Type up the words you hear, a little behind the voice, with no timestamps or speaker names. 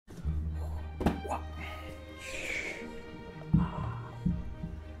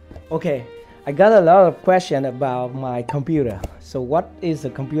Okay, I got a lot of questions about my computer. So what is the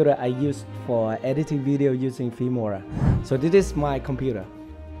computer I use for editing video using Filmora? So this is my computer.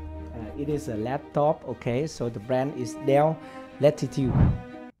 It is a laptop, okay, so the brand is Dell Latitude.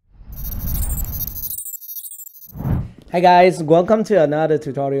 Hi guys, welcome to another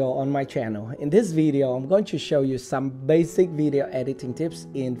tutorial on my channel. In this video, I'm going to show you some basic video editing tips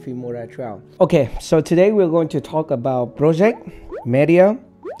in Filmora 12. Okay, so today we're going to talk about project, media,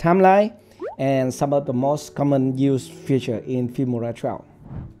 timeline, and some of the most common used feature in Filmora 12.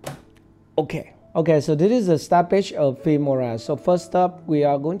 Okay, so this is the start page of Filmora. So first up, we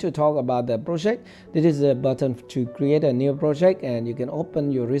are going to talk about the project. This is the button to create a new project, and you can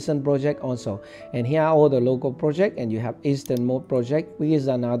open your recent project also. And here are all the local project, and you have instant mode project, which is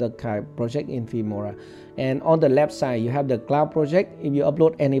another kind of project in Filmora. And on the left side, you have the cloud project. If you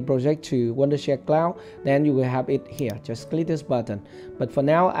upload any project to Wondershare Cloud, then you will have it here. Just click this button. But for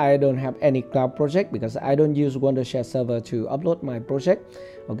now, I don't have any cloud project because I don't use Wondershare server to upload my project.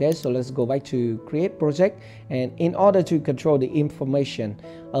 Okay, so let's go back to create project. And in order to control the information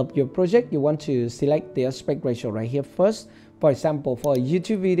of your project, you want to select the aspect ratio right here first. For example, for a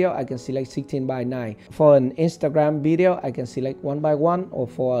YouTube video, I can select 16:9. For an Instagram video, I can select 1:1. Or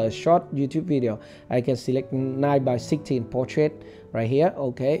for a short YouTube video, I can select 9:16 portrait right here.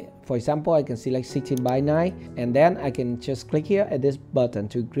 Okay, for example, I can select 16:9, and then I can just click here at this button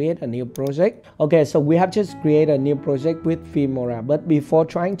to create a new project. Okay, so we have just created a new project with Filmora. But before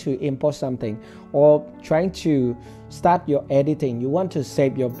trying to import something or trying to start your editing, you want to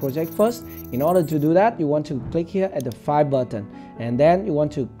save your project first. In order to do that, you want to click here at the file button, and then you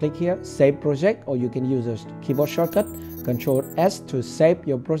want to click here save project, or you can use a keyboard shortcut Ctrl S to save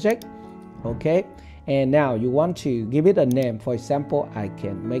your project. Okay, and now you want to give it a name. For example, I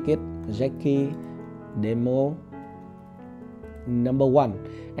can make it Jacky demo number 1,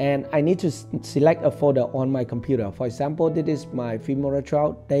 and I need to select a folder on my computer. For example, this is my Filmora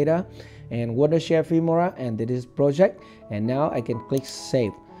 12 data and Wondershare Filmora, and this is project, and now I can click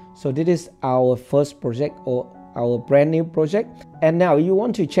save. So this is our first project, or our brand new project. And now you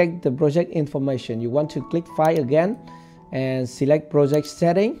want to check the project information. You want to click file again and select project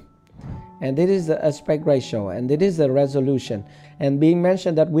setting, and this is the aspect ratio, and this is the resolution. And being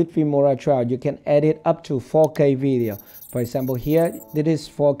mentioned that with Filmora 12 you can edit up to 4K video. For example, here this is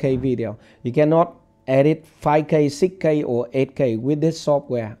 4K video. You cannot edit 5K, 6K or 8K with this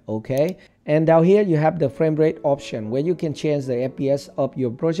software. Okay, and down here you have the frame rate option where you can change the FPS of your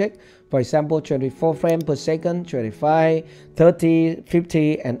project. For example, 24 frames per second, 25, 30,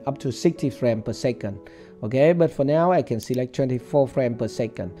 50 and up to 60 frames per second. Okay, but for now I can select 24 frames per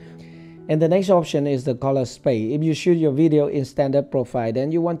second. And the next option is the color space. If you shoot your video in standard profile,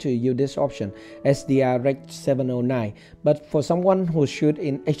 then you want to use this option, SDR Rec 709. But for someone who shoot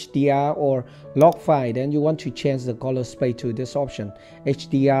in HDR or log file, then you want to change the color space to this option,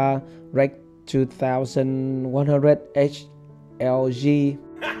 HDR Rec 2100 HLG.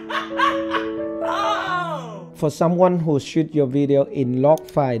 For someone who shoot your video in log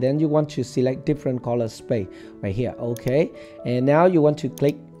file, then you want to select different color space right here. Okay, and now you want to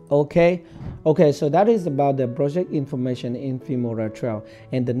click OK. So that is about the project information in Filmora 12.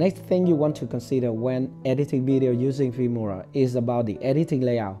 And the next thing you want to consider when editing video using Filmora is about the editing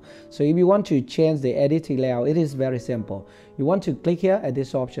layout. So if you want to change the editing layout, it is very simple. You want to click here at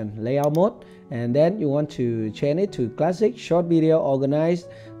this option, layout mode, and then you want to change it to classic, short video, organized,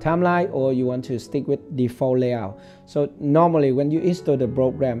 timeline, or you want to stick with default layout. So normally when you install the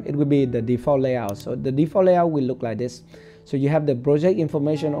program, it will be the default layout. So the default layout will look like this. So you have the project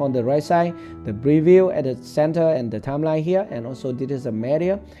information on the right side, the preview at the center, and the timeline here, and also this is a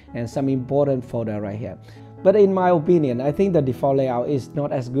media and some important folder right here. But in my opinion, I think the default layout is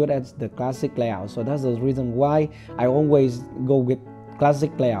not as good as the classic layout. So that's the reason why I always go with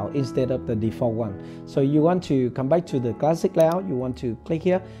classic layout instead of the default one. So you want to come back to the classic layout, you want to click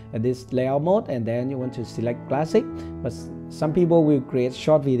here at this layout mode, and then you want to select classic. But some people will create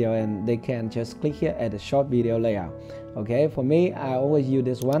short video and they can just click here at the short video layout. Okay, for me, I always use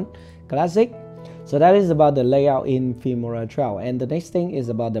this one, classic. So that is about the layout in Filmora 12. And the next thing is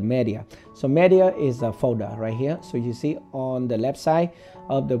about the media. So media is a folder right here. So you see on the left side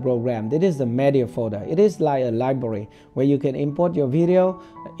of the program, this is the media folder. It is like a library where you can import your video,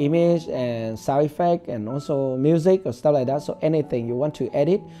 image and sound effect, and also music or stuff like that. So anything you want to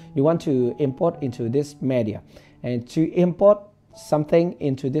edit, you want to import into this media. And to import something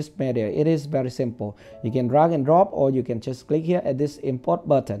into this media, it is very simple. You can drag and drop, or you can just click here at this import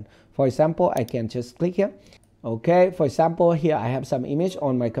button. For example, I can just click here. Okay, for example, here I have some image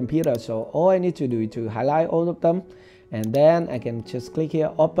on my computer, so all I need to do is to highlight all of them and then I can just click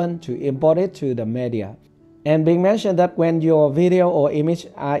here open to import it to the media. And being mentioned that when your video or image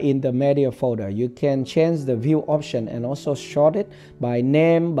are in the media folder, you can change the view option and also sort it by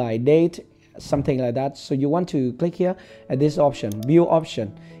name, by date, something like that. So you want to click here at this option, view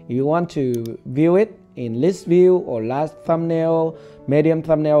option. If you want to view it in list view or large thumbnail, medium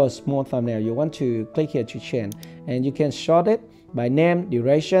thumbnail, or small thumbnail, you want to click here to change, and you can sort it by name,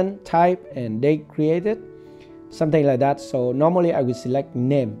 duration, type, and date created, something like that. So normally I will select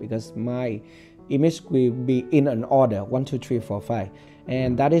name because my image will be in an order 1 2 3 4 5,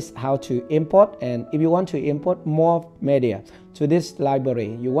 and that is how to import. And if you want to import more media to this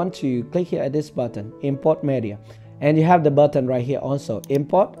library, you want to click here at this button, import media, and you have the button right here also,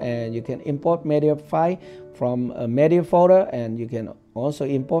 import, and you can import media file from a media folder, and you can also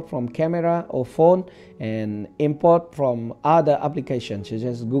import from camera or phone, and import from other applications such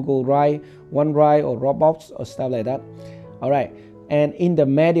as Google Drive, OneDrive, or Dropbox, or stuff like that. All right. And in the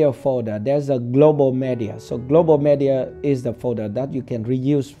media folder, there's a global media. So global media is the folder that you can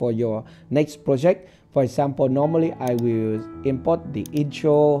reuse for your next project. For example, normally I will import the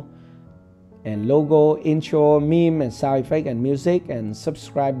intro and logo, intro, meme, and sound effect, and music, and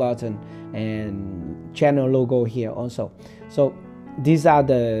subscribe button, and channel logo here also. So these are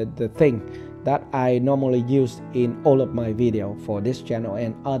the thing that I normally use in all of my video for this channel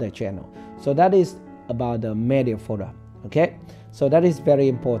and other channel. So that is about the media folder. Okay, so that is very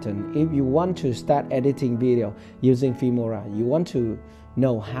important. If you want to start editing video using Filmora, you want to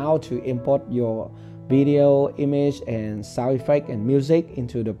know how to import your video, image, and sound effect and music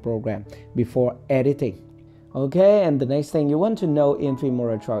into the program before editing. Okay, and the next thing you want to know in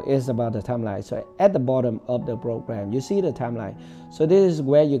Filmora 12 is about the timeline. So at the bottom of the program, you see the timeline. So this is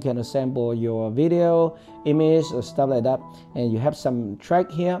where you can assemble your video, image, or stuff like that. And you have some track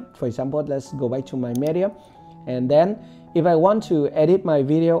here. For example, let's go back to my media. And then if I want to edit my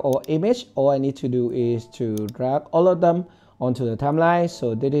video or image, all I need to do is to drag all of them onto the timeline.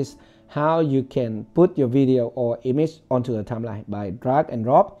 So this is how you can put your video or image onto the timeline, by drag and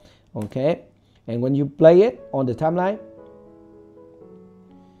drop. Okay, and when you play it on the timeline,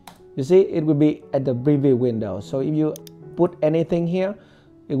 you see it will be at the preview window. So if you put anything here,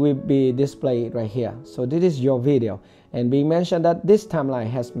 it will be displayed right here. So this is your video, and being mentioned that this timeline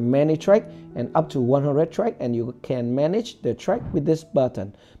has many tracks and up to 100 tracks, and you can manage the track with this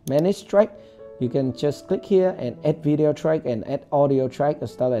button, manage track. You can just click here and add video track and add audio track and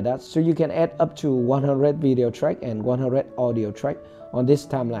stuff like that. So you can add up to 100 video track and 100 audio track on this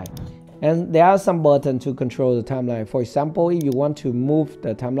timeline. And there are some buttons to control the timeline. For example, if you want to move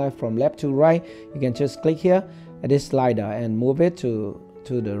the timeline from left to right, you can just click here at this slider and move it to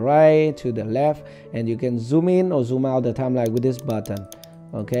the right, to the left, and you can zoom in or zoom out the timeline with this button.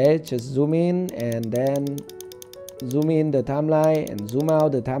 Okay, just zoom in and then zoom in the timeline and zoom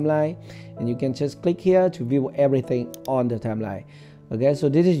out the timeline, and you can just click here to view everything on the timeline. Okay, so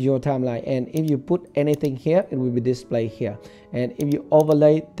this is your timeline, and if you put anything here, it will be displayed here. And if you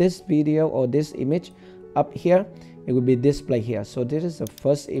overlay this video or this image up here, it will be displayed here. So this is the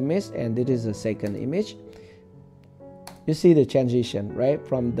first image and this is the second image. You see the transition, right,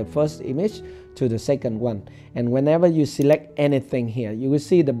 from the first image to the second one. And whenever you select anything here, you will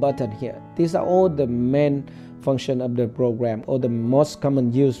see the button here. These are all the main function of the program, or the most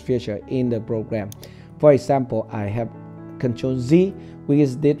common use feature in the program. For example, I have Control Z, which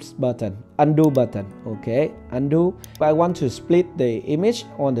is this button, undo button. Okay, undo. If I want to split the image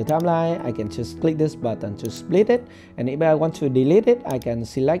on the timeline, I can just click this button to split it. And if I want to delete it, I can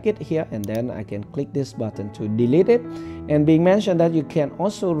select it here, and then I can click this button to delete it. And being mentioned that you can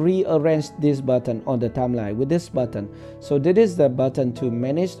also rearrange this button on the timeline with this button. So this is the button to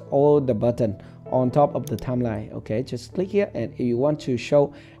manage all the button on top of the timeline. Okay, just click here, and if you want to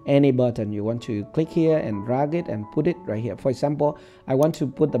show any button, you want to click here and drag it and put it right here. For example, I want to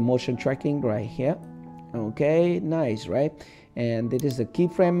put the motion tracking right here. Okay, nice, right? And this is the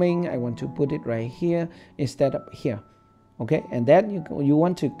keyframing. I want to put it right here instead of here. Okay, and then you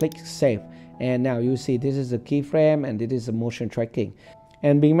want to click save, and now you see this is the keyframe and this is the motion tracking.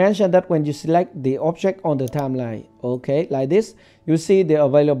 And being mentioned that when you select the object on the timeline, okay, like this, you see the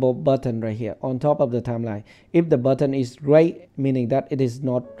available button right here on top of the timeline. If the button is gray, meaning that it is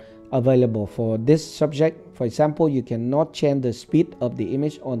not available for this subject. For example, you cannot change the speed of the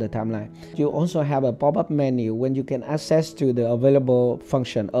image on the timeline. You also have a pop-up menu when you can access to the available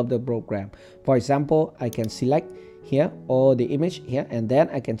function of the program. For example, I can select here or the image here, and then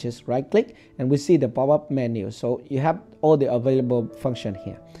I can just right click and we see the pop-up menu. So you have all the available function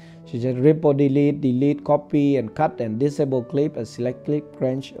here. So just repo delete, copy and cut and disable clip and select clip,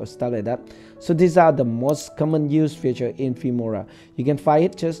 crunch or stuff like that. So these are the most common use feature in Filmora. You can find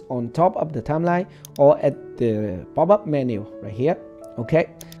it just on top of the timeline or at the pop-up menu right here. Okay.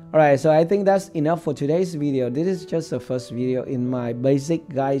 Alright, so I think that's enough for today's video. This is just the first video in my basic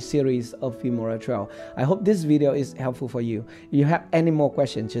guide series of Filmora 12. I hope this video is helpful for you. If you have any more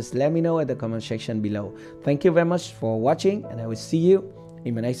questions, just let me know at the comment section below. Thank you very much for watching and I will see you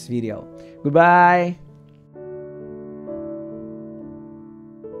in my next video. Goodbye.